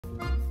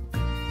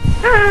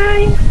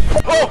Hi.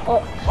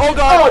 Oh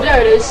god! Oh, there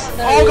it is.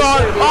 Oh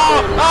god!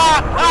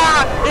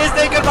 He's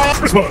thinking my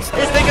response.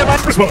 He's thinking my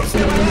response.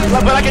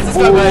 But I can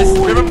subscribe, guys.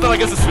 Remember that I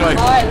can subscribe.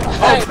 Why?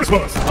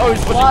 Response. Oh,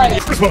 he's Why?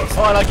 pushing me. Response.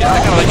 Oh, I like it. I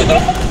kind of like it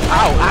though.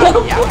 Ow! Ow!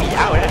 Ow!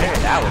 Ow! That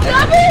hurt! Ow!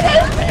 That hurt!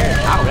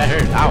 Ow! That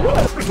hurt! Ow!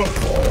 Response.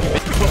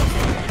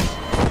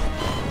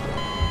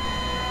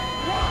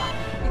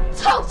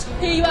 Talk to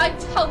me, I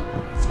talk to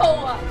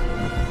her.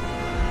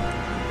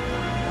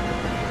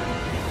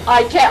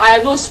 I can't. I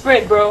have no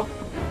sprint, bro.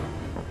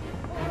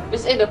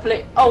 It's in the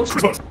plate. Oh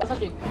shit! Don't touch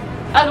me.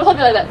 I don't touch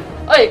me like that.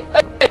 Hey!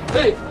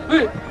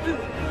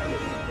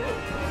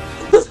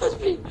 Don't touch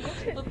me!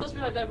 Don't touch me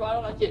like that, bro. I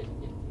don't like it.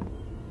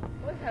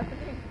 What's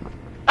happening?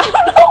 I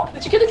don't know!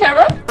 Did you get the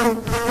camera?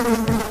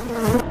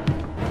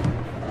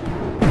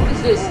 What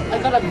is this? I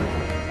gotta...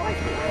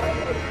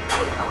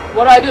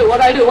 What do I do? What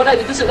do I do? What do I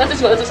do? Let's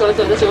go.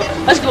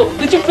 Let's go.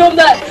 Did you film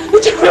that?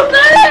 Did you film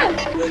that?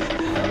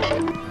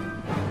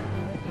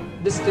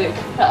 This dick.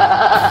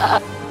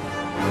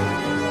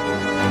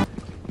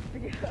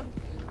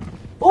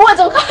 What's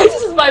up, guys?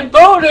 This is my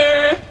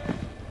boner.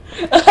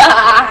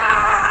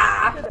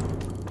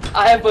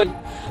 I have fun.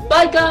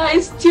 Bye,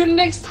 guys. Tune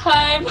next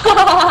time.